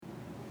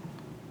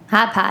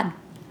Hot pod.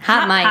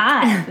 Hot mic.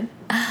 Pod.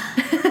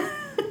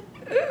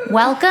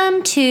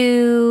 Welcome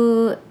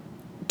to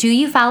Do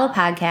You Follow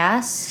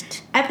Podcast?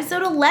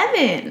 Episode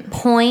 11.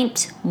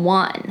 Point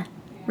 1.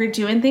 We're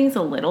doing things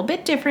a little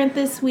bit different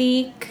this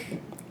week.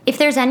 If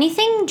there's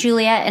anything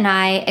Juliet and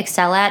I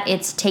excel at,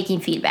 it's taking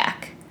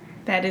feedback.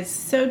 That is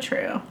so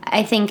true.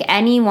 I think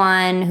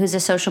anyone who's a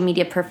social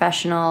media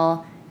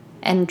professional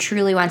and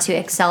truly wants to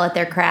excel at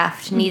their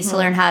craft needs to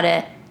learn how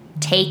to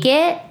take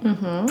it,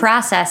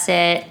 process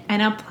it,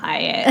 and apply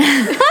it.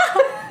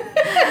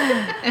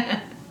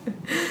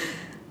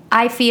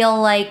 I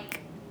feel like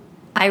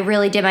I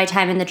really did my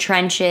time in the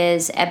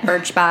trenches at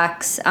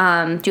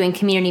Birchbox, doing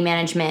community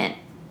management,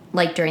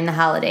 like during the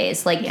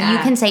holidays. Like, you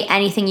can say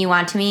anything you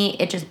want to me,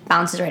 it just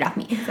bounces right off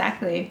me.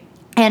 Exactly.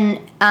 And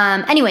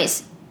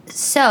anyways,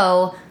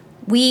 so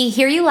we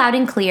hear you loud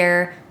and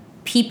clear.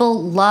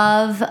 People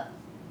love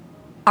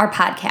our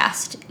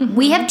podcast.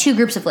 We have two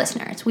groups of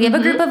listeners. We have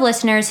a group of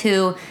listeners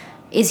who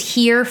is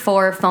here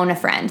for Phone a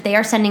Friend. They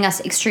are sending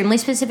us extremely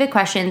specific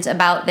questions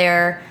about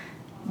their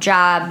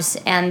jobs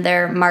and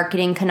their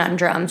marketing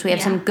conundrums. We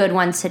have some good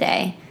ones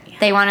today.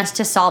 They want us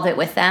to solve it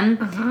with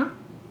them.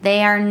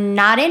 They are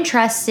not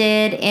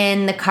interested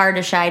in the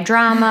Kardashian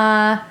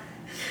drama.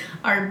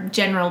 Our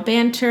general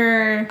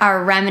banter.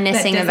 Our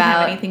reminiscing that doesn't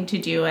about have anything to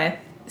do with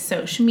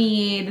social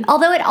media.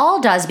 Although it all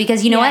does,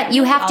 because you know what?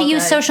 You have to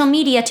use social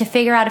media to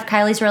figure out if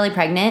Kylie's really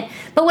pregnant.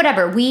 But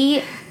whatever.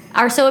 We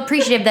are so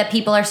appreciative that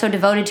people are so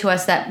devoted to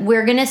us that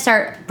we're going to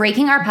start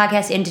breaking our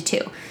podcast into two.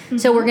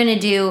 So we're going to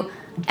do,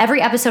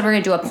 every episode we're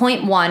going to do a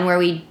point 1 where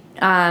we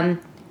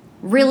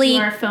really... We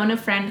do our Phone a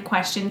Friend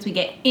questions. We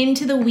get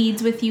into the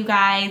weeds with you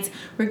guys.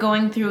 We're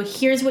going through,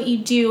 here's what you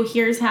do.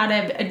 Here's how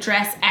to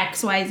address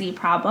XYZ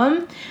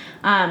problem.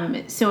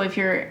 So if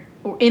you're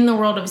in the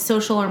world of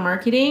social or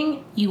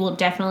marketing, you will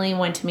definitely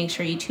want to make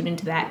sure you tune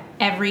into that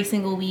every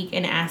single week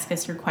and ask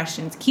us your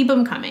questions. Keep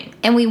them coming.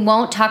 And we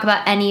won't talk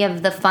about any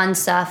of the fun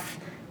stuff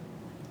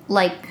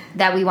like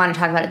that we want to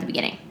talk about at the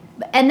beginning.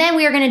 And then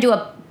we are going to do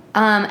a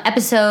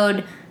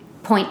episode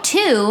point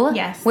 2,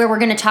 where we're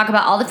going to talk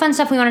about all the fun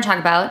stuff we want to talk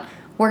about.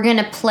 We're going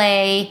to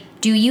play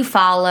Do You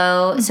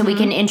Follow, so we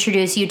can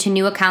introduce you to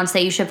new accounts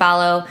that you should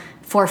follow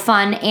for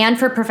fun and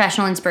for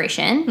professional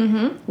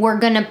inspiration. We're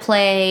going to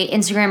play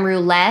Instagram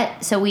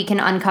roulette so we can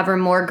uncover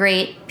more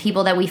great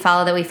people that we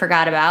follow that we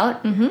forgot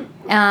about.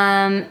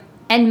 And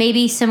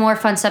maybe some more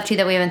fun stuff, too,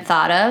 that we haven't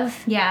thought of.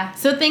 Yeah.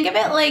 So think of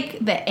it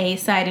like the A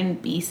side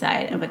and B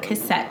side of a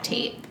cassette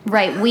tape.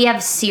 Right. We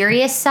have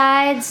serious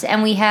sides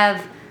and we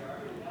have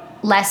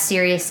less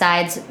serious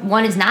sides.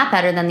 One is not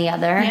better than the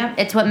other. Yep.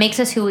 It's what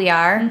makes us who we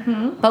are.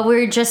 But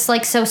we're just,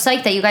 like, so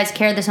psyched that you guys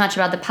care this much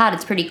about the pod.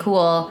 It's pretty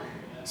cool.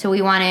 So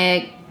we want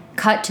to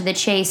cut to the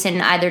chase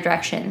in either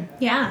direction.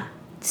 Yeah.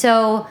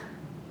 So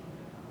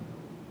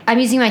I'm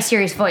using my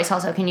serious voice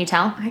also. Can you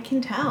tell? I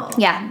can tell.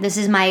 Yeah, this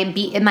is my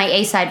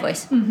A side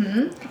voice.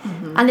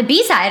 On the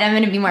B side, I'm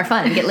going to be more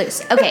fun and get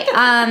loose. Okay.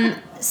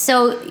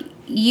 So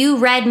you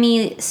read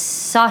me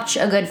such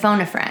a good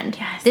Phone a Friend.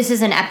 Yes. This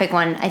is an epic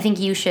one. I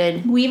think you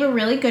should. We have a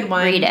really good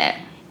one. Read it.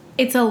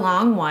 It's a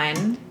long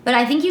one, but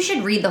I think you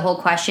should read the whole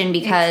question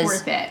because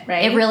it's worth it,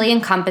 right? It really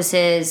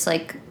encompasses,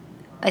 like,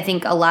 I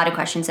think a lot of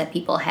questions that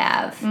people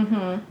have.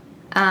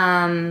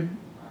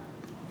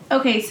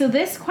 Okay, so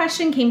this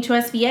question came to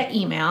us via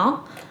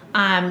email.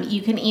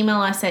 You can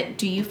email us at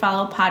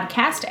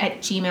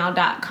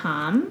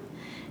doyoufollowpodcast@gmail.com.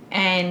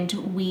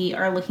 And we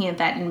are looking at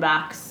that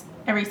inbox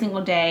every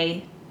single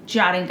day,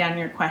 jotting down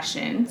your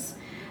questions.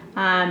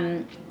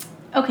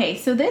 Okay,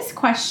 so this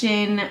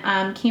question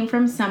came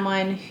from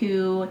someone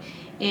who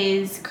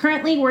is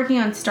currently working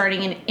on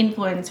starting an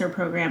influencer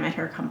program at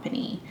her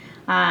company.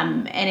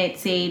 And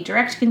it's a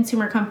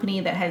direct-to-consumer company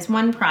that has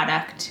one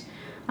product.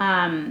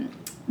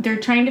 They're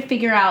trying to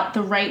figure out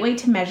the right way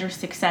to measure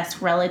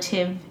success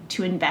relative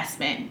to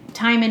investment,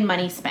 time and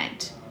money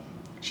spent.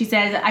 She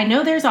says, I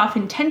know there's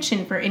often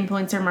tension for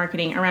influencer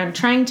marketing around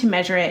trying to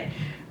measure it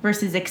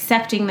versus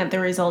accepting that the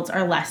results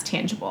are less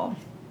tangible.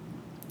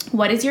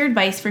 What is your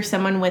advice for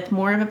someone with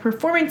more of a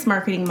performance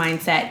marketing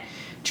mindset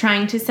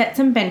trying to set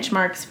some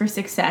benchmarks for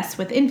success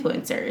with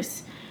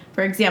influencers?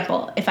 For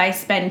example, if I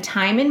spend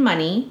time and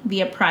money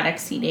via product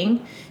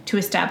seeding to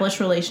establish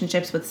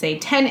relationships with, say,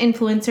 10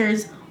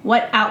 influencers,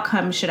 what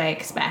outcomes should I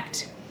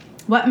expect?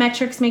 What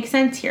metrics make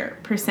sense here?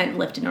 %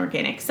 lift in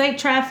organic site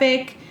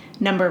traffic,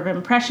 number of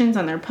impressions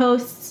on their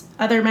posts,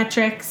 other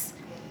metrics?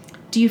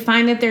 Do you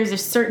find that there's a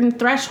certain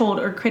threshold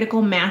or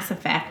critical mass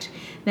effect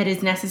that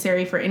is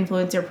necessary for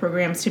influencer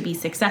programs to be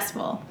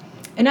successful?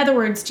 In other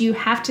words, do you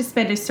have to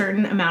spend a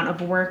certain amount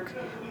of work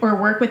or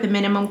work with a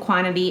minimum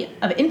quantity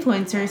of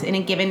influencers in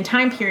a given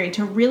time period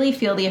to really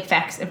feel the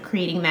effects of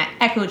creating that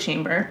echo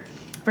chamber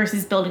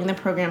versus building the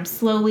program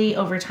slowly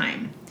over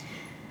time?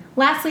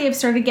 Lastly, I've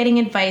started getting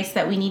advice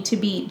that we need to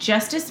be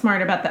just as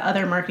smart about the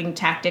other marketing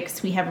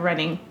tactics we have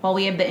running while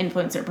we have the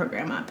influencer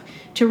program up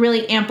to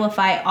really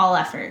amplify all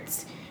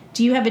efforts.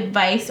 Do you have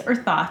advice or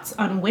thoughts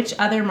on which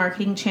other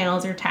marketing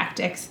channels or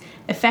tactics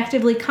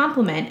effectively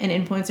complement an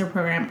influencer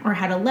program, or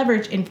how to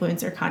leverage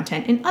influencer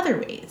content in other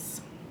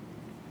ways.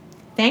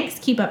 Thanks.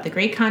 Keep up the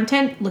great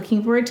content.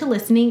 Looking forward to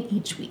listening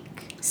each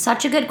week.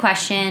 Such a good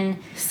question.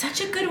 Such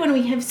a good one.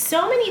 We have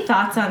so many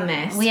thoughts on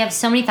this. We have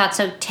so many thoughts.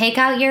 So take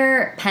out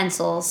your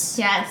pencils.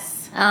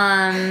 Yes.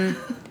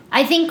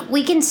 I think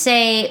we can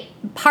say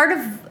part of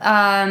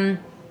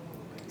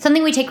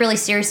something we take really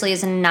seriously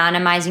is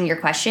anonymizing your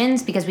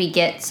questions, because we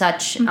get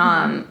such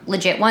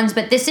legit ones.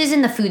 But this is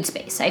in the food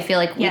space, I feel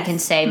like we can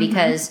say,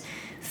 because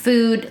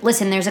food,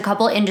 listen, there's a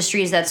couple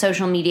industries that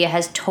social media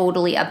has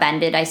totally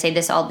upended. I say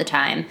this all the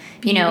time.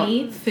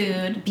 Beauty,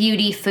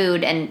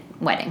 food, and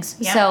weddings.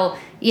 Yep. So,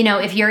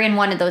 if you're in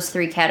one of those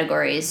three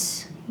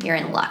categories, you're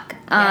in luck.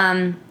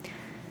 Yep.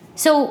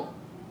 So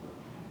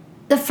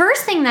the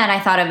first thing that I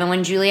thought of, and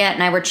when Juliet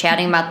and I were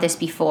chatting about this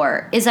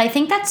before, is I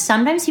think that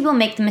sometimes people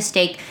make the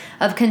mistake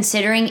of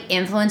considering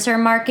influencer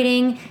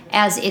marketing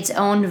as its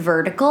own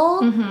vertical.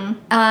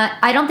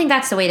 I don't think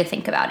that's the way to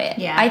think about it.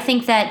 Yeah. I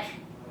think that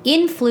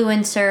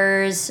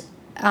influencers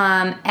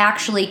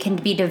actually can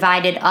be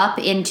divided up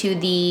into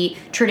the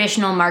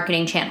traditional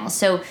marketing channels.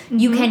 So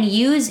you can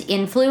use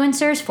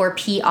influencers for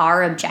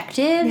PR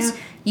objectives. Yeah.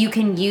 You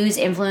can use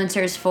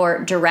influencers for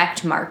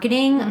direct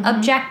marketing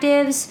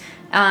objectives.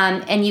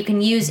 And you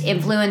can use You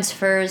can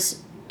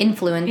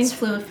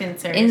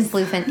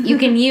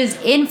use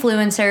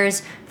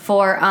influencers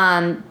for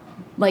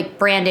like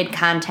branded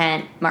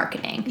content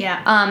marketing.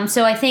 Yeah.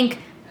 So I think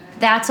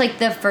that's like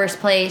the first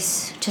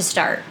place to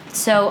start.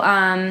 So,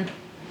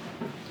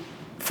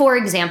 for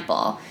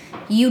example,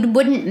 you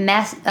wouldn't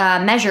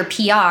measure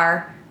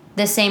PR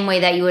the same way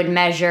that you would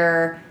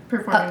measure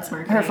performance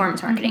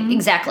marketing.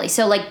 Exactly.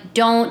 So, like,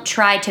 don't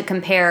try to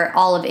compare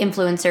all of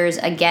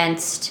influencers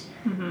against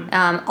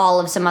all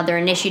of some other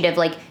initiative.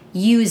 Like,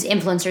 use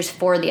influencers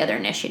for the other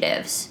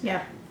initiatives.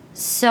 Yeah.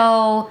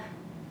 So,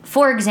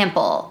 for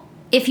example,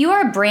 if you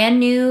are a brand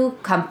new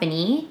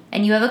company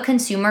and you have a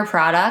consumer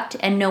product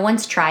and no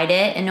one's tried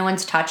it and no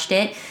one's touched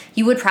it,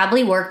 you would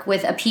probably work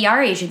with a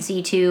PR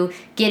agency to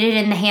get it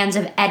in the hands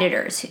of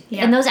editors.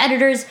 Yeah. And those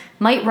editors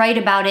might write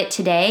about it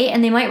today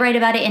and they might write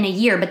about it in a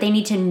year, but they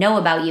need to know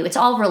about you. It's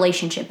all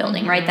relationship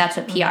building, right? That's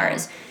what PR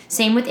is.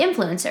 Same with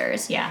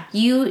influencers. Yeah.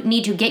 You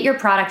need to get your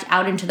product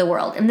out into the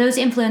world. And those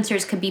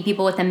influencers could be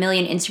people with 1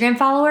 million Instagram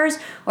followers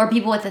or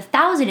people with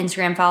 1,000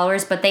 Instagram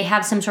followers, but they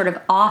have some sort of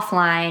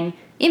offline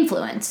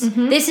influence.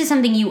 This is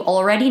something you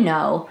already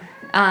know.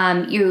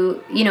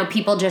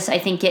 People just, I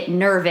think, get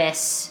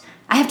nervous.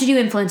 I have to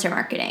do influencer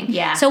marketing.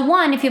 Yeah. So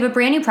one, if you have a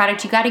brand new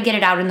product, you got to get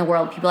it out in the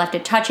world. People have to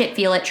touch it,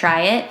 feel it,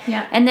 try it.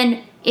 Yeah. And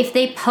then if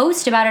they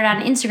post about it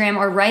on Instagram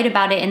or write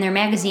about it in their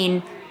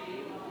magazine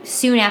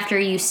soon after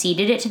you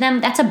seeded it to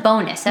them, that's a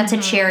bonus. That's a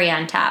cherry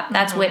on top.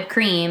 That's whipped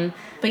cream.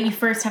 But you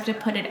first have to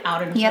put it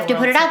out into You have to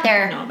put it out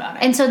there. Know about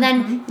it. And so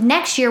then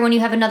next year when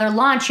you have another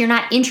launch, you're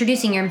not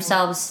introducing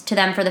yourselves to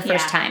them for the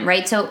first time,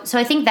 right? So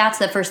I think that's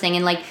the first thing.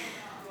 And like,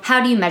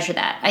 how do you measure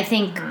that? I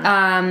think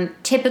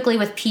typically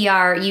with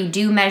PR, you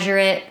do measure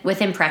it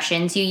with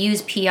impressions. You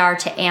use PR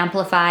to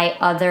amplify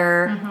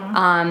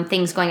other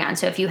things going on.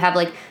 So if you have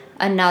like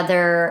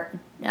another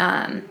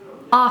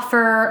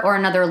offer or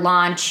another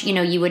launch,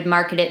 you would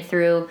market it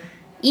through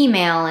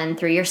email and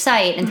through your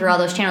site and through all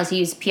those channels. You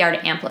use PR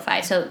to amplify.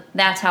 So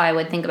that's how I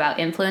would think about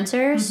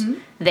influencers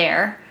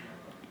there.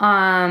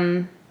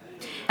 I'm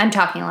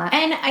talking a lot.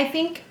 And I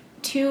think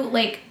too,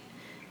 like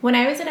when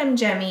I was at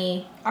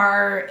MGEMI,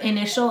 our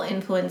initial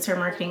influencer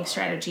marketing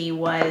strategy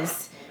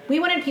was we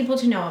wanted people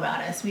to know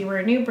about us. We were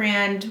a new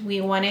brand. We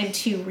wanted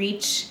to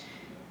reach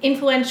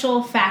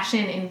influential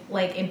fashion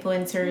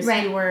influencers.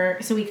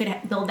 Right. So we could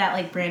build that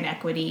like brand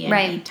equity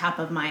and be top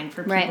of mind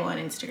for people on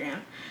Instagram.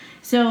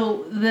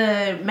 So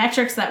the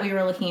metrics that we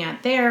were looking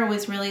at there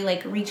was really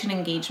like reach and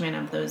engagement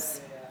of those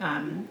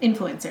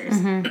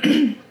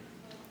influencers.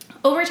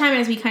 Over time,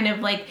 as we kind of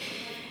like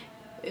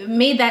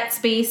made that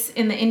space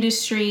in the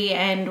industry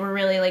and we're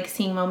really like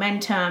seeing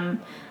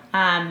momentum,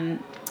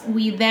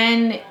 we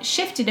then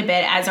shifted a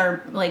bit as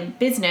our like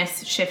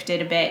business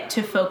shifted a bit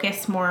to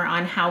focus more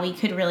on how we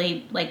could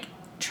really like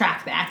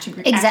track the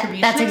attribution.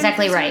 That's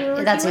exactly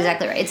right. That's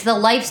exactly right. It's the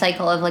life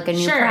cycle of like a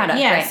new product.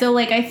 Yeah. Right? So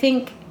like I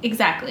think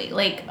exactly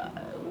like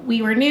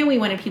we were new. We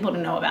wanted people to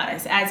know about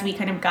us. As we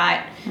kind of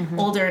got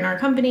older in our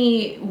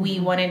company, we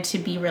wanted to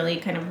be really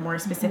kind of more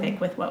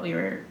specific with what we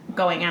were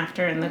going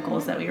after and the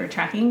goals that we were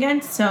tracking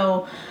against.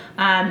 So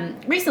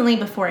recently,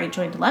 before I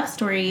joined Love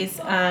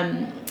Stories,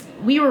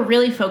 we were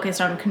really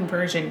focused on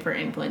conversion for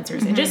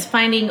influencers and just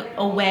finding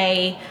a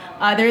way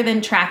other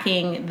than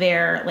tracking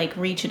their like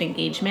reach and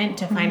engagement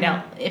to find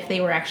out if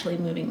they were actually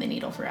moving the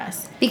needle for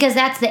us. Because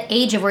that's the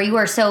age of where you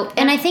were. So,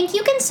 and I think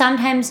you can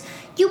sometimes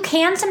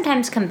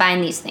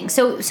combine these things.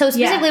 So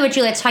specifically what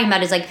Juliet's talking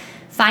about is like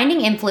finding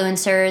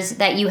influencers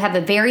that you have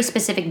a very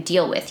specific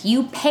deal with.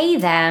 You pay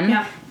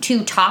them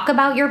to talk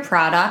about your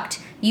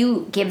product.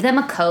 you give them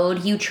a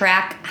code, you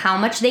track how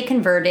much they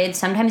converted.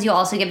 Sometimes you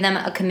also give them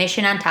a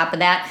commission on top of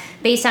that.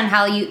 Based on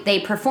how they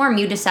perform,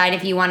 you decide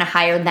if you want to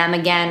hire them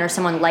again or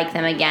someone like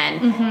them again.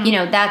 Mm-hmm. You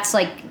know, that's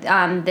like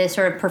the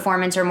sort of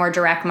performance or more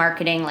direct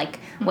marketing like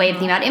way of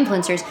thinking about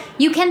influencers.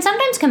 You can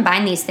sometimes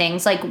combine these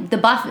things. Like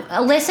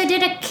Alyssa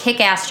did a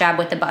kick-ass job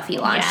with the Buffy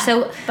launch. Yeah.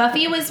 So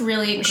Buffy was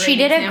really a great she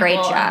did a great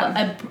job.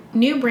 A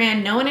new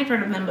brand, no one had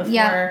heard of them before.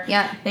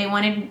 Yeah. They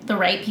wanted the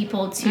right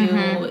people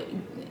to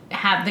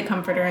have the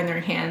comforter in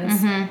their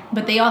hands,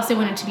 but they also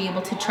wanted to be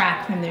able to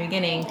track from the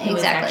beginning who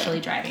was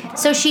actually driving for them.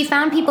 So she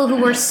found people who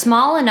were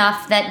small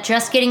enough that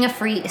just getting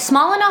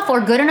small enough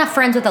or good enough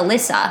friends with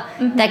Alyssa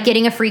that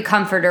getting a free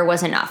comforter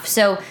was enough.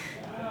 So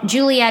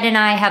Juliet and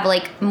I have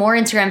like more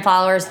Instagram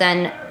followers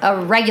than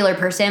a regular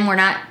person.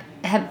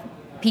 Have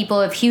people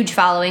with huge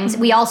followings.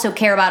 We also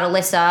care about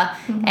Alyssa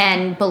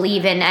and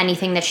believe in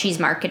anything that she's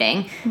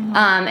marketing.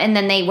 And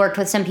then they worked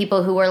with some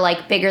people who were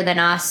like bigger than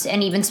us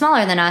and even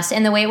smaller than us.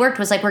 And the way it worked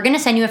was like, we're going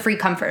to send you a free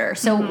comforter.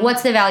 So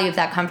what's the value of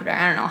that comforter?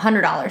 I don't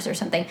know, $100 or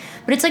something.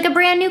 But it's like a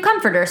brand new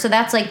comforter. So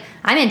that's like,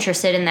 I'm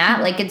interested in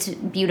that. Like it's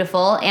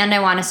beautiful and I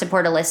want to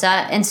support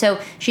Alyssa. And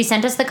so she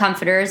sent us the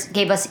comforters,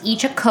 gave us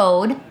each a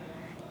code.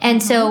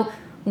 And so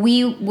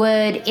we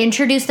would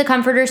introduce the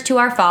comforters to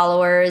our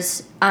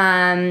followers,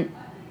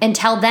 and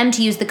tell them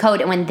to use the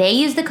code. And when they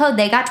used the code,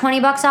 they got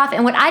 $20 off.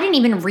 And what I didn't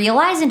even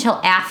realize until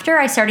after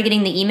I started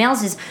getting the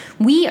emails is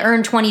we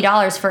earned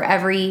 $20 for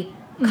every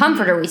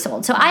comforter we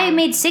sold. So I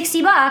made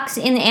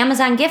 $60 in the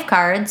Amazon gift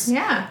cards.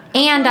 Yeah.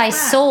 And I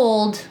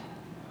sold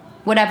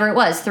whatever it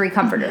was, 3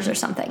 comforters or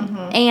something.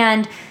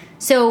 And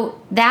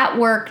so that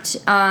worked,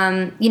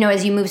 you know,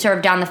 as you move sort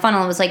of down the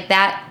funnel, it was like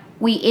that.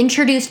 We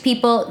introduced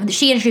people.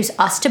 She introduced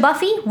us to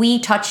Buffy. We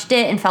touched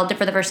it and felt it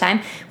for the first time.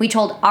 We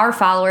told our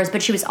followers,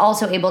 but she was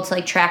also able to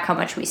like track how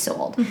much we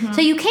sold. So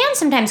you can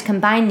sometimes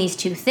combine these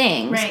two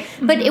things. Right.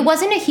 But it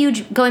wasn't a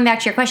huge, going back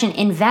to your question,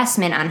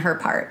 investment on her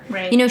part.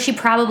 Right. You know, she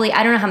probably,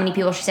 I don't know how many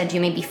people she sent you,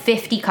 maybe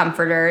 50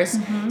 comforters.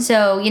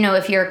 So, you know,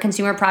 if you're a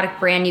consumer product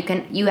brand,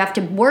 you have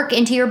to work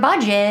into your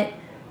budget,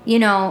 you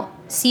know,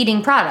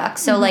 seeding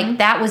products. So like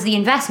that was the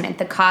investment,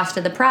 the cost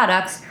of the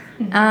products.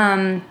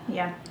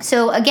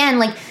 So again,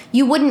 like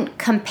you wouldn't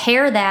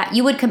compare that.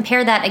 You would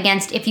compare that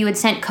against if you had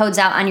sent codes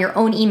out on your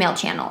own email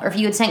channel or if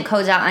you had sent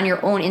codes out on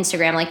your own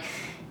Instagram. Like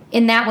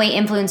in that way,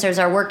 influencers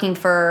are working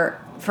for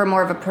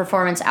more of a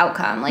performance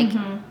outcome. Like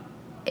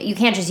you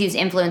can't just use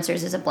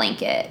influencers as a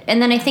blanket. And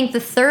then I think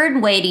the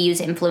third way to use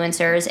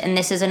influencers, and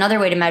this is another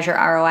way to measure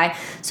ROI.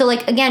 So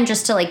like, again,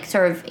 just to like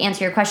sort of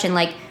answer your question,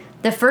 like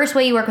the first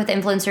way you work with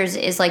influencers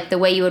is like the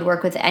way you would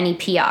work with any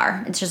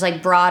PR. It's just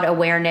like broad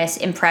awareness,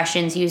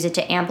 impressions, use it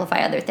to amplify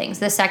other things.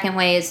 The second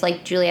way is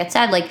like Juliet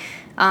said, like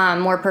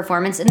more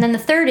performance. And then the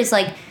third is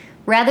like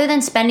rather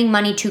than spending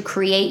money to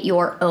create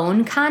your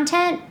own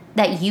content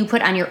that you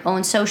put on your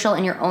own social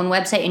and your own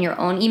website and your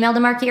own email to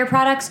market your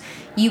products,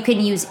 you can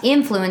use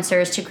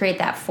influencers to create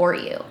that for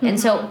you. And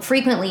so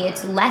frequently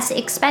it's less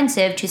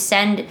expensive to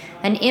send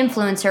an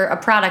influencer a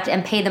product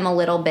and pay them a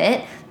little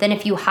bit than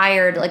if you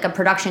hired like a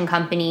production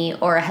company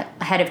or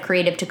a head of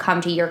creative to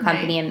come to your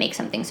company and make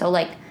something. So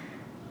like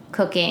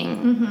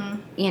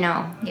cooking, you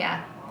know.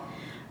 Yeah.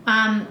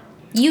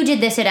 You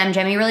did this at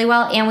MGemmy really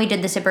well, and we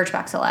did this at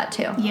Birchbox a lot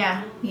too.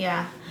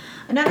 Yeah.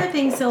 Another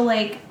thing, so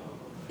like,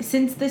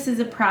 since this is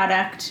a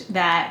product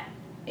that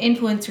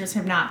influencers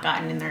have not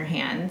gotten in their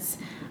hands,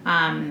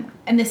 and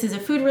this is a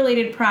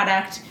food-related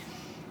product,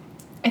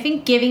 I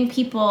think giving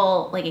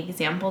people like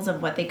examples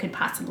of what they could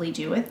possibly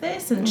do with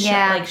this and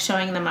like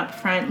showing them up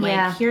front,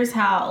 like here's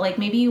how, like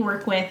maybe you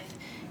work with,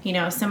 you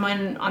know,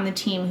 someone on the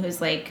team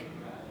who's like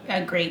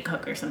a great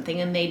cook or something,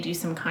 and they do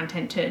some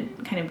content to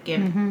kind of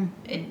give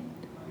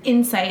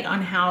insight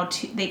on how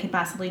they could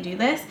possibly do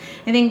this.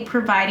 I think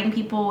providing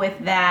people with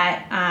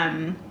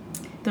that,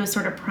 those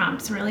sort of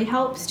prompts really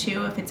helps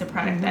too if it's a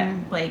product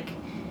that like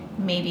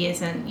maybe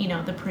isn't, you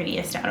know, the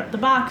prettiest out of the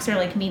box or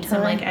like needs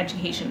some like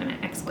education and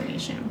an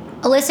explanation.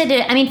 Alyssa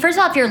did. I mean, first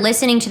of all, if you're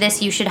listening to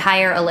this, you should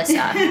hire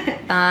Alyssa.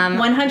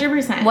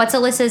 100%. What's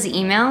Alyssa's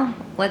email?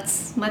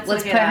 Let's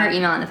put her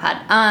email in the pod.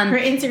 Her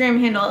Instagram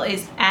handle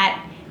is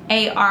at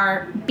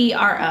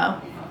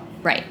ARBRO.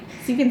 Right.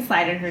 So you can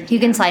slide in her DMs. You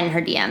can slide in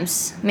her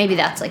DMs. Maybe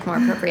that's like more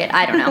appropriate.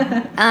 I don't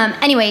know.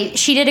 Anyway,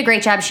 she did a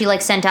great job. She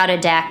like sent out a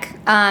deck.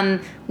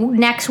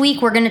 Next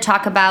week, we're going to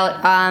talk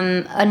about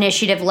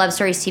initiative Love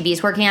Stories TV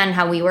is working on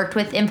how we worked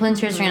with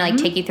influencers. We're going to like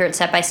take you through it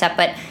step by step.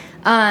 But,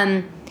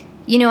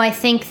 you know, I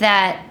think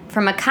that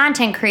from a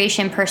content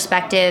creation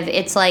perspective,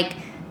 it's like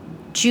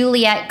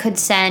Juliet could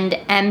send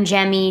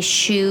MGemmy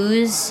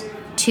shoes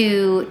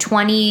to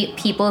 20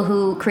 people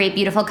who create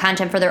beautiful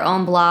content for their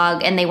own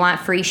blog and they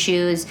want free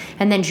shoes,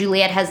 and then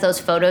Juliet has those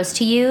photos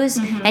to use.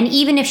 And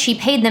even if she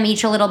paid them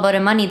each a little bit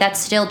of money, that's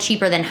still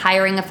cheaper than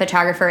hiring a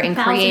photographer and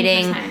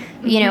creating,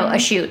 you know, a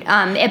shoot.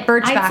 At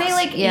Birchbox, I'd say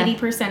like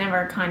 80% of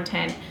our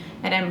content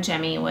at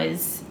MGemmy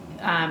was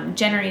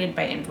generated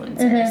by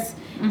influencers.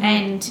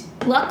 And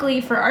luckily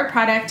for our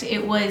product,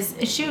 it was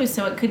shoes,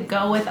 so it could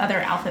go with other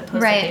outfit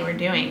posts that they were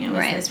doing. It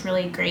was this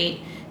really great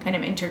kind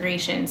of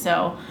integration.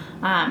 So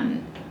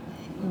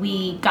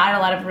we got a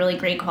lot of really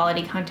great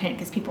quality content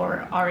because people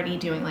were already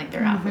doing like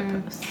their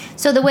outfit posts.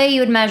 So the way you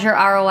would measure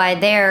ROI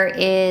there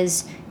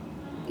is,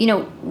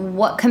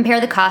 what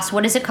compare the cost.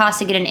 What does it cost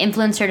to get an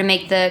influencer to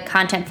make the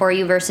content for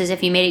you versus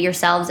if you made it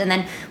yourselves? And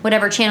then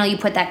whatever channel you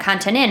put that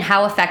content in,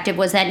 how effective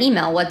was that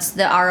email? What's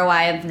the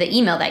ROI of the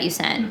email that you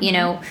sent?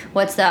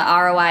 What's the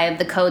ROI of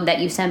the code that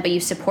you sent, but you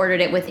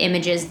supported it with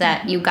images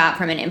that you got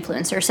from an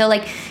influencer? So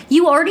like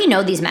you already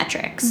know these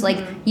metrics.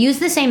 Like use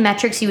the same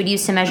metrics you would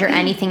use to measure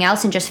anything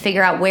else and just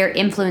figure out where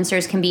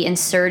influencers can be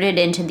inserted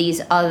into these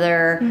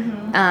other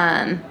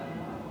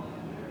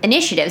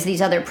initiatives,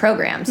 these other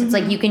programs. It's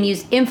like you can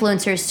use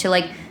influencers to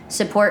like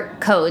support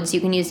codes.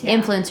 You can use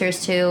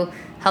influencers to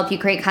help you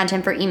create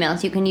content for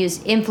emails. You can use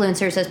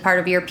influencers as part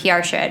of your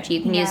PR strategy.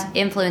 You can use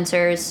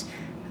influencers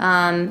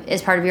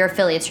as part of your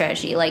affiliate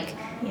strategy.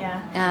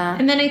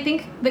 And then I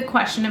think the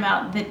question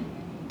about the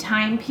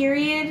time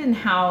period and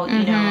how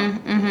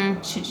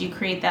should you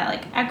create that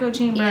like echo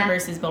chamber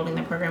versus building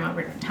the program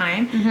over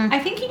time. I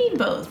think you need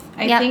both.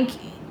 I think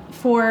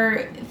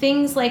for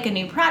things like a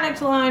new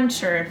product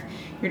launch, or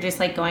if you're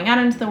just like going out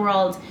into the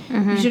world,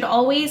 you should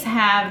always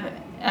have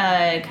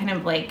a kind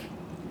of like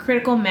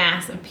critical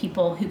mass of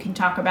people who can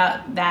talk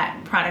about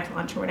that product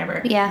launch or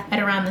whatever at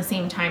around the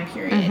same time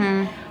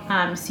period.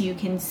 So you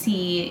can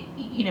see,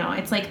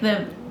 it's like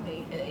the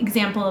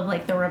example of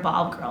like the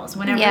Revolve girls.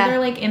 Whenever they're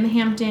like in the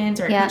Hamptons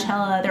or at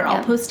Coachella, they're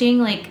all posting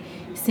like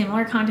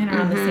similar content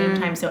around the same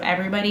time, so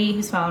everybody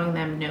who's following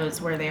them knows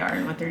where they are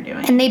and what they're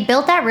doing. And they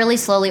built that really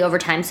slowly over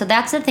time. So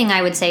that's the thing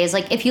I would say is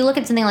like if you look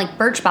at something like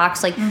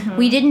Birchbox, like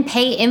we didn't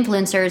pay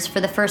influencers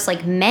for the first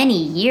like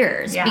many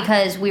years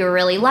because we were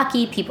really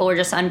lucky. People were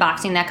just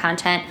unboxing that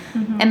content.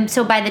 And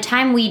so by the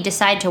time we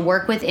decide to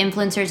work with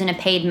influencers in a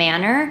paid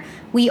manner,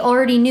 we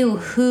already knew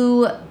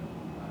who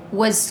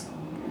was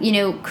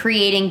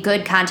creating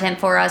good content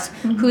for us,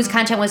 whose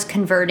content was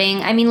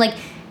converting. I mean, like,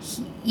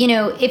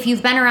 if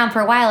you've been around for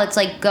a while, it's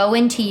like go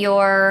into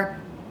your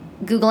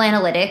Google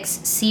Analytics,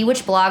 see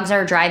which blogs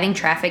are driving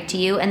traffic to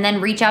you, and then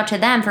reach out to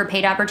them for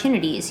paid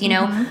opportunities,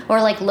 or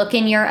like look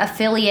in your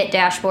affiliate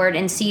dashboard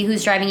and see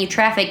who's driving you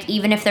traffic,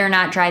 even if they're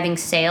not driving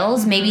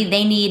sales. Maybe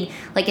they need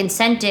like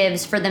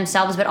incentives for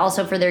themselves, but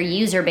also for their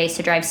user base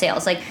to drive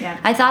sales. Like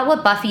I thought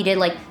what Buffy did,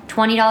 like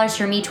 $20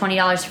 for me,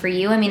 $20 for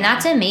you. I mean,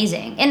 that's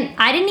amazing. And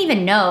I didn't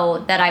even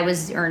know that I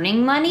was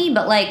earning money,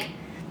 but like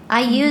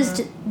I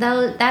used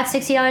that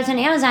 $60 on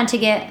Amazon to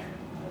get,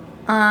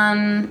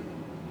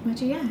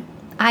 what'd you get?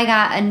 I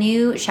got a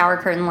new shower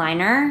curtain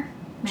liner,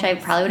 which I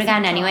probably would have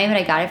gotten anyway, but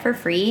I got it for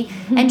free.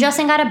 And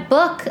Justin got a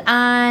book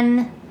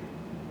on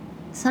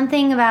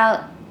something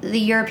about the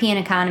European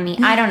economy.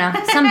 I don't know.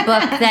 Some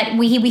book that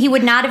he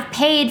would not have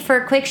paid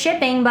for quick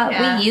shipping, but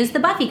we used the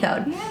Buffy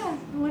code. Yeah.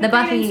 The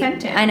Buffy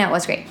incentive. I know, it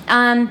was great.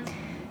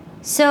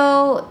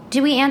 So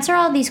did we answer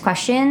all these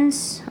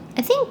questions?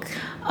 I think.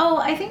 Oh,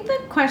 I think the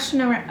question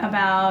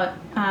about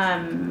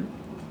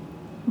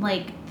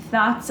like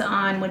thoughts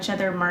on which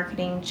other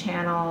marketing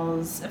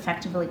channels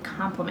effectively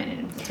complement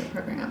an influencer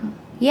program.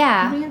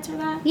 Yeah. Can we answer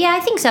that? Yeah, I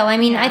think so. I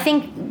mean, I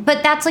think,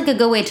 but that's like a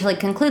good way to like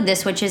conclude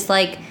this, which is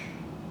like,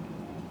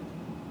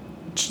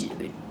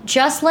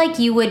 just like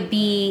you would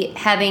be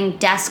having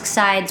desk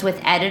sides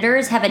with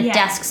editors, have a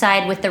desk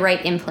side with the right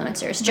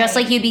influencers. Just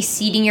like you'd be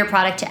seeding your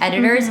product to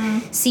editors,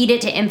 seed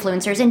it to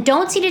influencers. And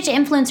don't seed it to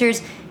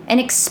influencers and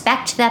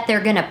expect that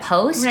they're going to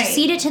post.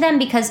 Seed it to them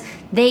because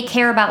they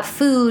care about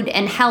food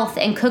and health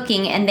and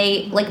cooking, and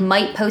they like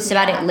might post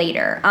about it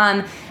later.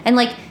 And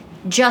like,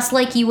 just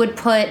like you would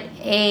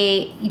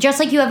just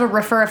like you have a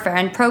refer a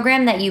friend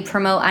program that you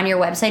promote on your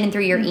website and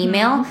through your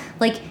email,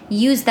 like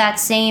use that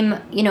same,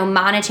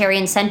 monetary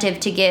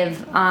incentive to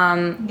give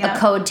a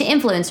code to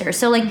influencers.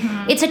 So like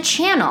it's a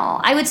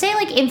channel. I would say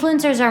like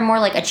influencers are more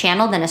like a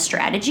channel than a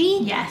strategy.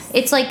 Yes.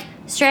 It's like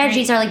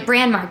strategies are like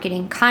brand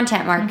marketing,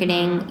 content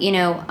marketing,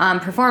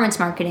 performance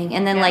marketing,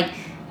 and then like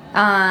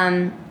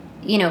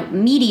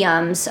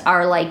mediums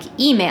are like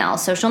email,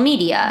 social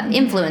media,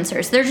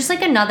 influencers. They're just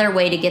like another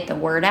way to get the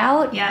word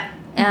out. Yeah.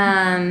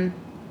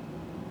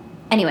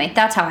 Anyway,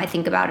 that's how I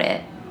think about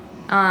it.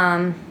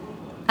 I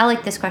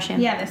like this question.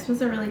 Yeah, this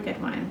was a really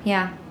good one.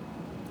 Yeah.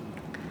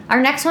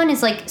 Our next one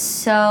is like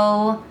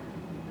so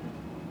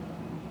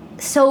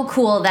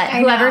cool that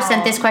whoever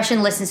sent this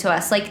question listens to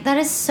us. Like that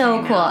is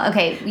so cool.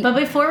 Okay. But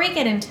before we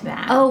get into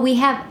that. Oh, we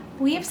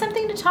have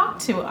something to talk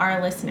to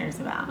our listeners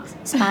about.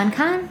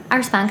 SpawnCon? Our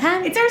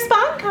SpawnCon? It's our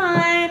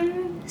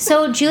SpawnCon.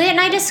 So Juliet and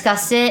I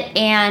discussed it,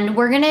 and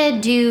we're going to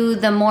do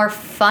the more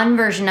fun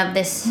version of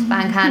this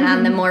SpawnCon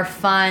on the more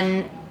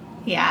fun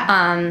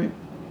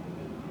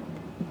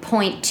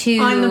point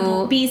 2. On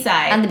the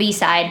B-side. On the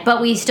B-side.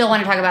 But we still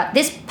want to talk about...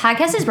 This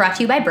podcast is brought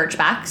to you by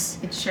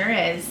Birchbox. It sure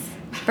is.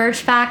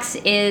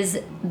 Birchbox is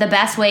the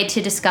best way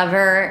to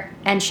discover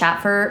and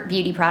shop for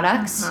beauty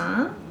products.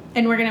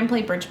 And we're going to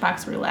play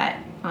Birchbox Roulette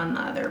on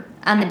the other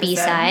the B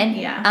side.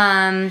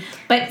 Yeah.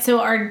 But so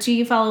our Do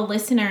You Follow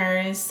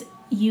listeners,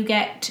 you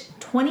get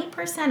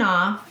 20%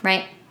 off.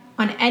 Right.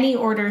 on any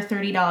order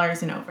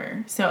 $30 and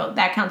over. So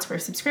that counts for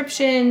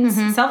subscriptions,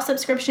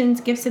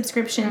 self-subscriptions, gift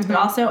subscriptions, but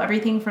also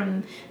everything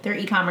from their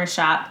e-commerce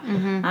shop.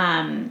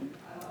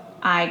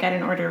 I got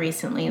an order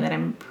recently that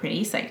I'm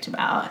pretty psyched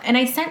about. And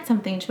I sent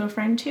something to a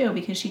friend, too,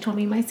 because she told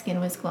me my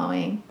skin was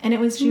glowing. And it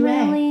was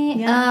Jouer.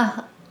 Really?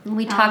 Yeah.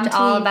 We talked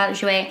all about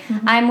Jouer.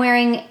 I'm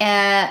wearing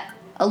a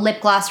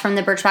lip gloss from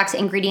the Birchbox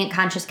Ingredient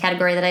Conscious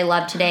category that I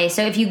love today.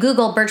 So if you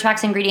Google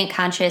Birchbox Ingredient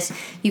Conscious,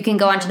 you can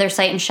go onto their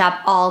site and shop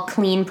all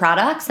clean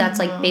products. That's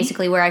like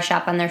basically where I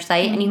shop on their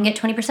site, and you can get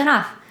 20%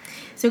 off.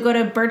 So go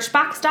to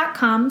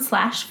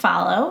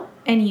birchbox.com/follow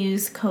and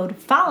use code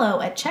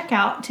FOLLOW at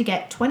checkout to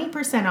get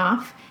 20%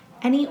 off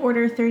any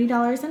order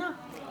 $30 and up.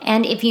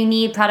 And if you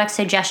need product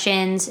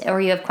suggestions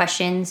or you have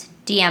questions,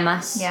 DM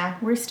us. Yeah,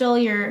 we're still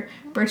your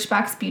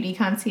Birchbox beauty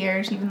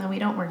concierge, even though we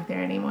don't work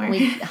there anymore.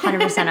 We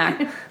 100% are.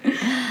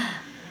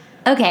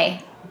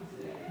 Okay.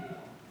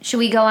 Should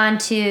we go on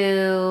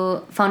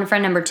to phone a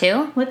friend number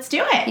 2? Let's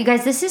do it. You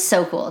guys, this is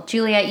so cool.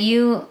 Juliet,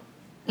 you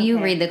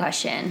read the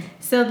question.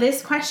 So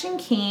this question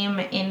came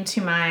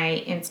into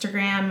my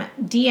Instagram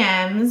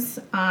DMs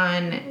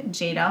on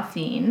J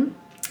Delphine.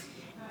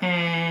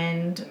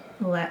 And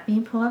let me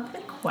pull up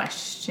the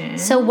question.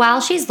 So while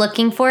she's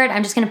looking for it,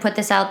 I'm just going to put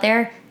this out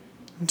there.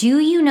 Do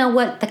you know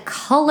what the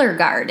color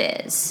guard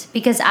is?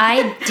 Because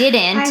I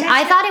didn't.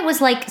 I thought it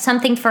was like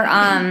something for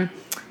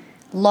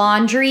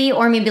laundry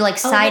or maybe like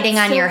siding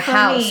on your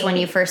house when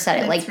you first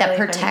said it. Like that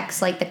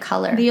protects like the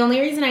color. The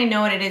only reason I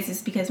know what it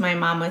is because my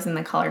mom was in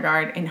the color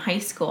guard in high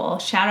school.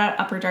 Shout out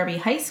Upper Darby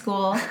High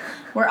School,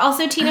 where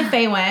also Tina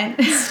Fey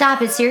went.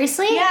 Stop it.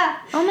 Seriously? Yeah.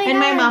 Oh my God. And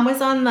my mom was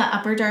on the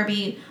Upper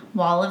Darby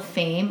Wall of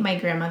Fame. My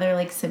grandmother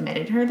like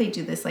submitted her. They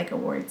do this like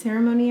award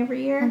ceremony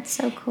every year. That's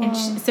so cool. And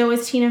so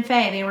was Tina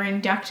Fey. They were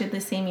inducted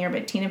the same year,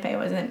 but Tina Fey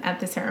wasn't at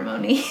the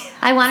ceremony.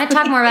 I want to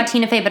talk more about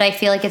Tina Fey, but I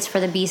feel like it's for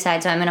the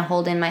B-side, so I'm going to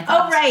hold in my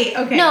thoughts. Oh right,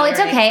 okay. No, it's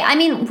okay. I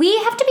mean, we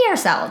have to be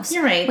ourselves.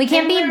 You're right. We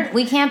can't be.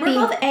 We're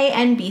both A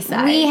and B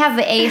sides. We have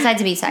A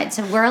sides and B sides,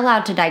 so we're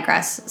allowed to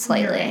digress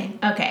slightly. Right.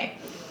 Okay.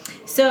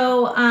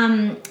 So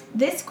I'm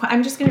just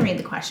going to read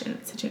the question.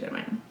 It's such a good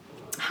one.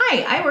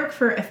 Hi, I work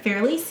for a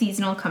fairly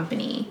seasonal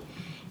company.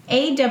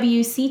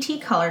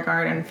 AWCT Color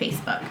Guard on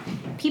Facebook.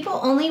 People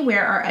only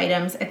wear our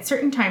items at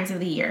certain times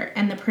of the year,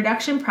 and the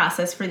production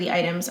process for the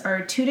items are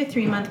a 2 to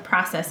 3 month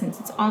process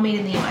since it's all made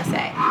in the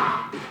USA.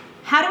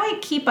 How do I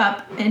keep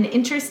up an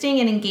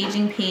interesting and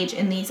engaging page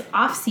in these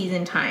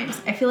off-season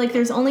times? I feel like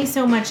there's only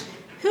so much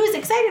who's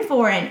excited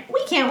for and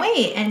we can't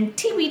wait and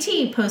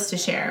TBT posts to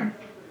share.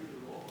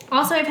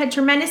 Also, I've had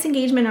tremendous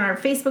engagement on our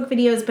Facebook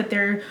videos, but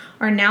there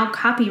are now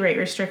copyright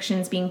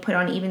restrictions being put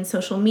on even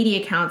social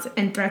media accounts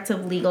and threats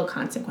of legal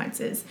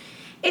consequences.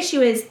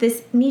 Issue is,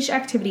 this niche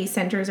activity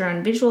centers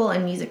around visual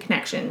and music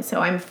connections,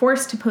 so I'm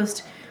forced to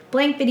post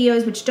blank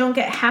videos which don't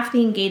get half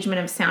the engagement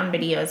of sound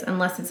videos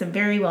unless it's a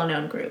very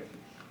well-known group.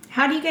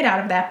 How do you get out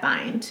of that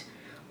bind?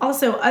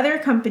 Also, other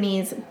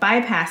companies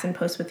bypass and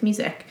post with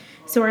music,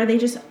 so are they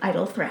just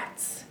idle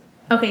threats?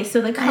 Okay,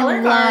 so the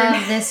color guard. I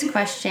love this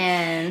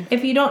question.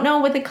 If you don't know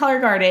what the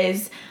color guard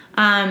is,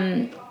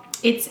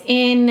 it's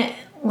in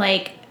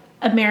like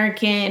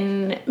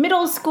American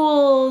middle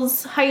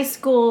schools, high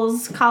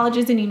schools,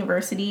 colleges, and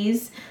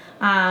universities.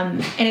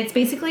 And it's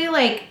basically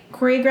like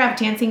choreographed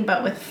dancing,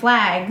 but with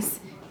flags,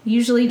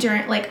 usually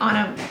during like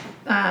on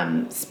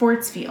a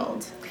sports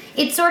field.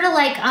 It's sort of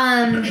like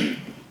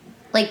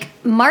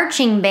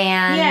marching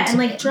band. Yeah, and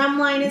like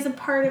drumline is a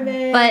part of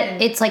it.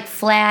 But it's like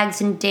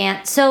flags and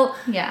dance. So,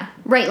 yeah.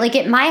 Right, like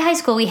at my high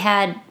school we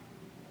had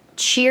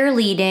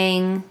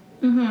cheerleading,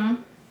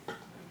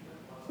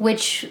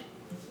 which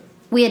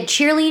we had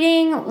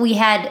cheerleading, we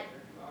had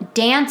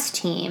dance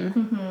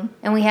team,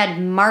 and we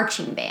had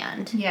marching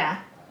band.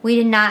 Yeah. We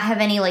did not have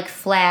any like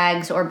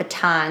flags or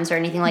batons or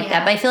anything like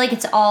that. But I feel like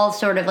it's all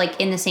sort of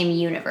like in the same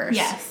universe.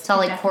 Yes. It's all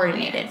like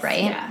coordinated,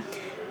 right? Yeah.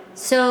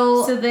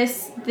 So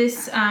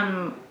this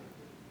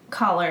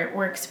collar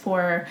works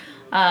for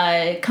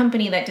a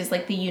company that does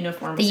like the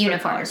uniforms. The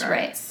uniforms,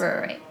 right.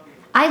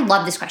 I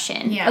love this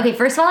question. Yeah. Okay,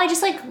 first of all, I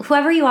just like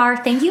whoever you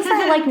are, thank you for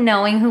like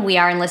knowing who we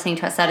are and listening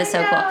to us. That is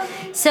so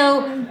cool.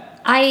 So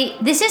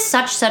this is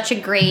such a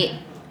great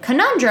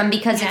conundrum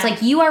because it's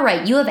like you are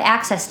right. You have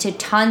access to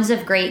tons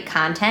of great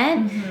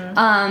content.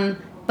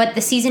 But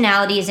the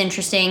seasonality is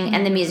interesting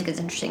and the music is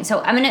interesting.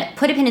 So I'm going to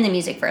put a pin in the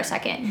music for a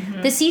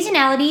second. The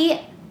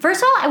seasonality,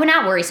 first of all, I would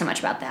not worry so much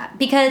about that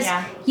because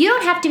you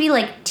don't have to be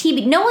like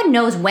TV. No one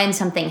knows when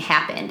something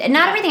happened. And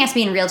not everything has to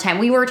be in real time.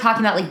 We were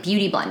talking about like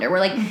Beauty Blender. We're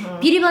like,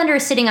 Beauty Blender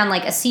is sitting on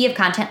like a sea of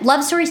content.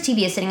 Love Stories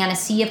TV is sitting on a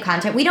sea of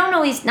content. We don't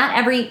always,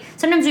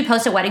 sometimes we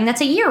post a wedding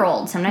that's a year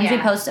old. Sometimes we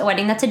post a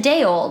wedding that's a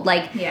day old.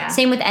 Like,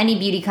 same with any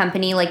beauty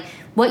company. Like,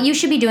 what you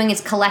should be doing is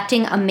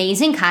collecting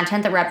amazing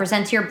content that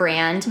represents your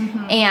brand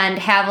and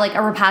have like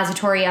a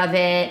repository of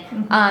it.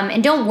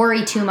 And don't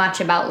worry too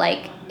much about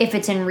like if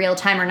it's in real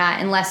time or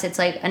not unless it's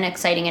like an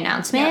exciting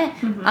announcement.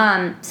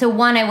 So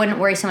one, I wouldn't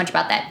worry so much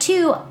about that.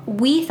 Two,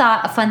 we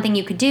thought a fun thing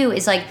you could do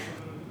is like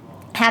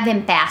have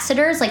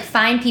ambassadors, like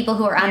find people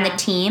who are on the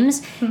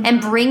teams and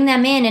bring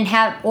them in and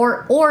have,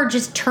 or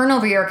just turn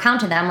over your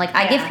account to them. Like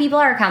I give people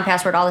our account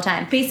password all the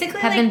time.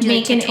 Basically, have them do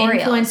make an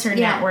influencer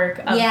network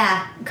of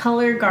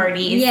color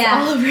guardies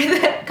all over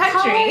the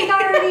country.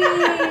 Color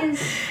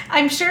guardies.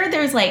 I'm sure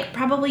there's like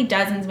probably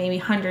dozens, maybe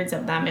hundreds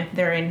of them if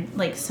they're in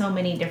like so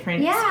many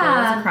different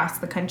schools across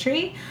the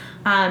country.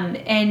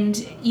 And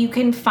you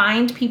can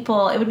find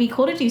people. It would be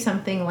cool to do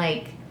something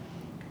like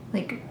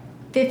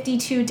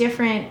 52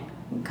 different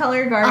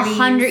color guardians.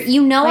 100.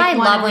 You know, like I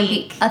love when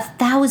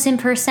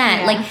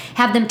 1,000%. Like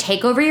have them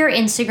take over your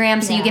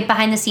Instagram so you get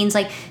behind the scenes.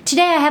 Like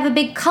today I have a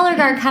big color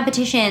guard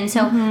competition.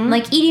 So I'm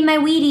like eating my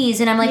Wheaties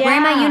and I'm like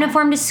wearing my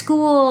uniform to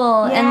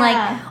school and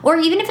like, or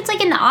even if it's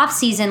like in the off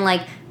season,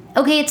 like,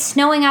 okay, it's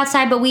snowing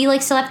outside, but we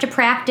like still have to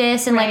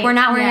practice and like we're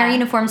not wearing our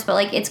uniforms, but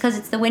like it's because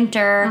it's the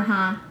winter.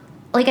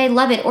 Like I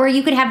love it. Or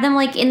you could have them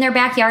like in their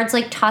backyards,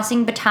 like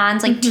tossing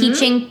batons, like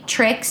teaching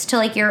tricks to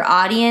like your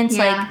audience.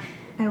 Like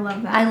I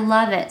love that. I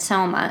love it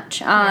so much.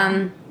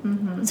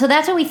 So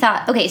that's what we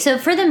thought. Okay, so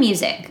for the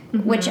music,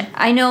 which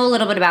I know a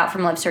little bit about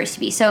from Love Stories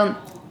TV. So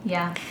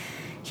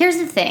here's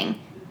the thing.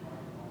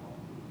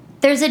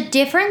 There's a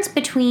difference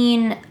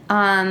between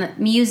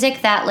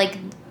music that like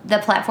the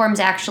platforms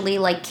actually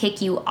like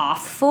kick you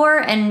off for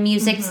and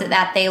music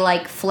that they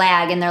like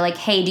flag and they're like,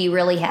 hey, do you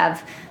really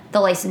have the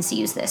license to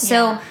use this?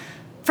 So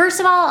first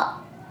of all,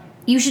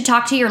 you should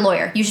talk to your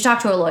lawyer. You should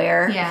talk to a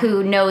lawyer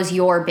who knows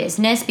your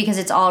business because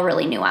it's all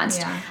really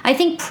nuanced. I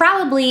think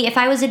probably if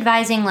I was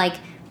advising like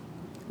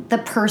the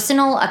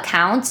personal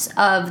accounts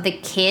of the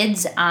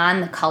kids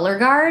on the color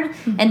guard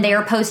and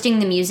they're posting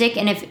the music,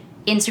 and if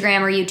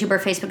Instagram or YouTube or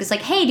Facebook is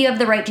like, hey, do you have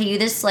the right to use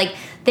this? Like,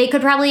 they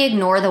could probably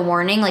ignore the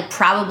warning. Like,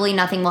 probably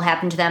nothing will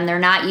happen to them. They're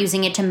not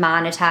using it to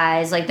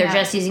monetize. Like, they're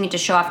just using it to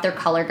show off their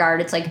color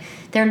guard. It's like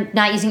they're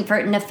not using it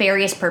for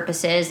nefarious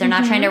purposes. They're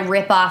not trying to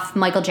rip off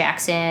Michael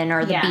Jackson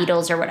or the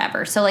Beatles or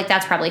whatever. So, like,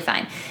 that's probably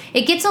fine.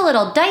 It gets a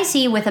little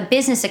dicey with a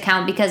business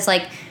account because,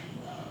 like,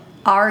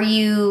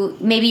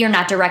 maybe you're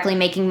not directly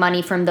making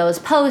money from those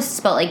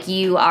posts, but like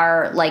you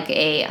are like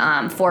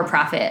a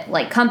for-profit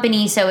like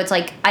company, so it's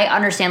like I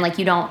understand like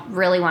you don't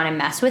really want to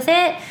mess with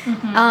it,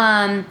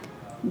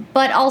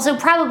 but also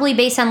probably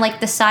based on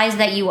like the size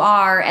that you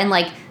are and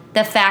like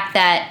the fact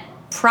that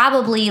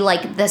probably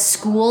like the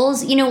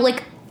schools, you know,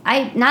 like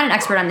I'm not an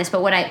expert on this,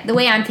 but the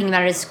way I'm thinking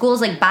about it is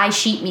schools like buy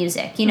sheet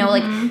music, you know,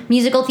 like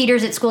musical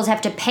theaters at schools have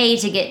to pay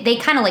to they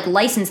kind of like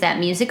license that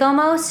music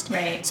almost.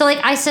 Right. So like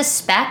I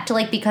suspect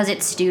like because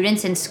it's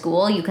students in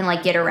school, you can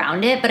like get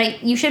around it,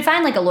 but you should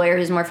find like a lawyer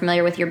who's more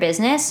familiar with your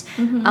business.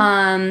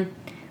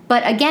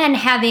 But again,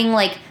 having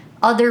like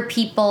other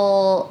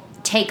people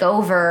take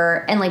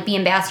over and like be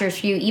ambassadors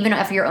for you, even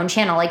for your own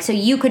channel. Like, so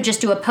you could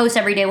just do a post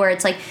every day where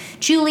it's like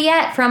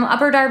Juliet from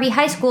Upper Darby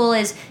High School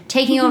is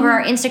taking over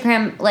our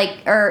Instagram,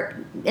 like, or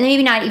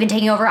maybe not even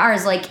taking over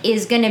ours, like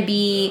is going to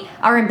be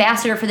our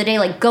ambassador for the day.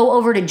 Like, go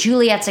over to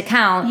Juliet's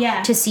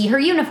account to see her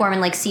uniform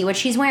and like see what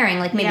she's wearing.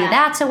 Like, maybe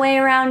that's a way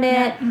around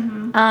it.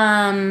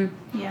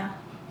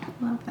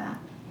 Love that.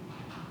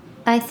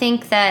 I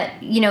think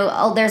that, you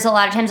know, there's a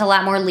lot of times a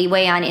lot more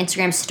leeway on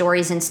Instagram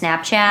stories and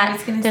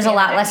Snapchat. There's a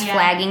lot less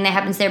flagging that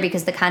happens there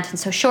because the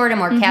content's so short and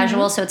more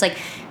casual. So it's like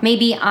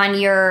maybe on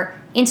your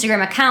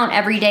Instagram account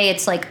every day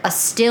it's like a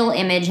still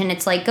image and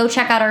it's like go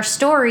check out our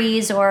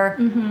stories or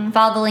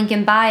follow the link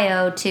in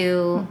bio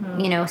to,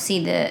 you know,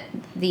 see the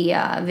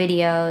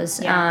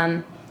videos.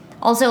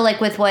 Also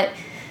like with what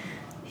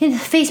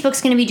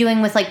Facebook's going to be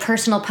doing with like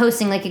personal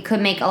posting, like it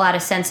could make a lot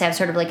of sense to have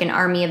sort of like an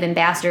army of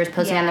ambassadors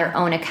posting on their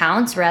own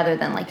accounts rather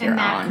than like your own.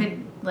 And that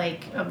could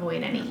like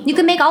avoid any. You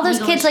could make all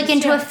those kids like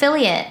into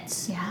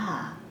affiliates.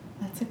 Yeah,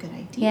 that's a good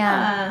idea.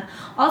 Yeah.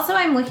 Also,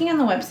 I'm looking on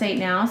the website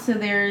now, so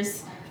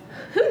there's.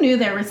 Who knew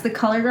there was the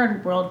Color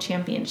Guard World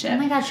Championship? Oh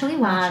my God, should we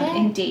watch it?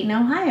 In Dayton,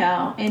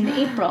 Ohio, in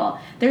April.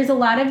 There's a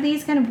lot of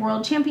these kind of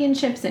world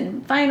championships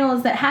and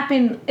finals that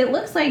happen, it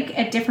looks like,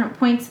 at different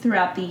points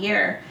throughout the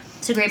year.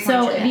 It's a great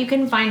point. So if you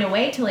can find a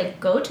way to like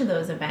go to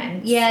those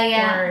events,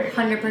 or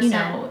 100%, you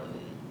know,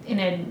 in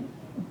a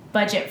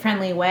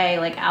budget-friendly way,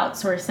 like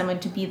outsource someone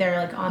to be there,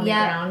 like on the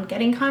ground,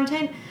 getting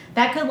content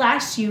that could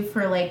last you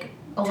for like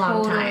a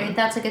long time.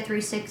 That's like a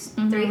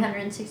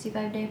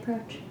 365-day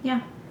approach. Yeah,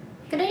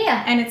 good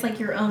idea. And it's like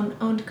your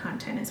owned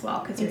content as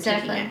well because you're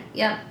taking it.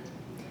 Yep.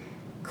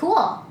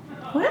 Cool.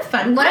 What a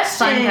fun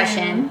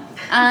question.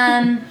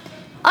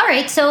 All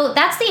right, so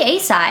that's the A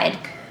side.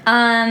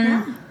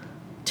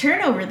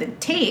 Turn over the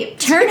tape.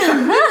 Turn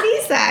over the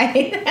B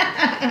side.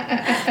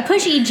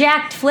 Push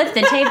eject, flip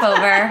the tape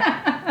over.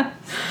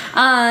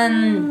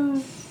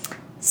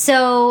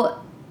 So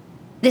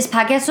this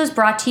podcast was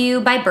brought to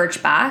you by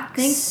Birchbox.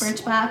 Thanks,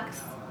 Birchbox.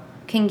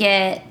 Can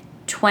get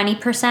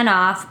 20%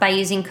 off by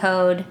using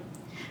code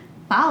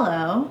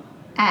FOLLOW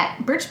at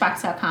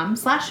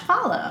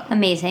birchbox.com/follow.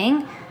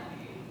 Amazing.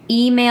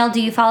 Email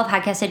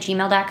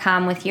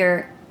doyoufollowpodcast@gmail.com with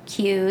your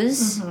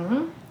cues.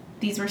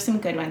 These were some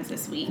good ones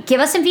this week.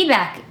 Give us some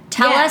feedback.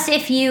 Tell us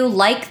if you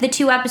like the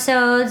 2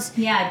 episodes.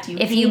 Yeah, do you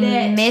if you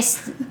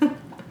missed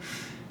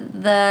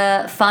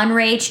the fun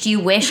rage? Do you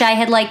wish I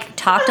had like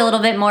talked a little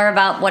bit more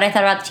about what I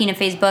thought about the Tina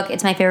Fey's book?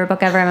 It's my favorite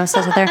book ever. I'm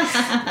obsessed with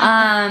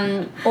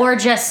her. Or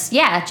just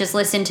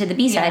listen to the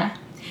B-side. Yeah.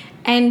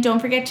 And don't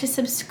forget to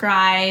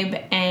subscribe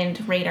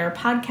and rate our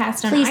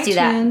podcast on Please iTunes do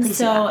that. Please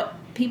so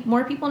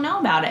more people know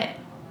about it.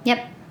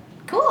 Yep.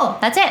 Cool.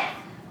 That's it.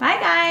 Bye,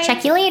 guys.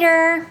 Check you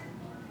later.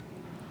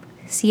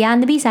 See ya on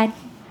the B-side.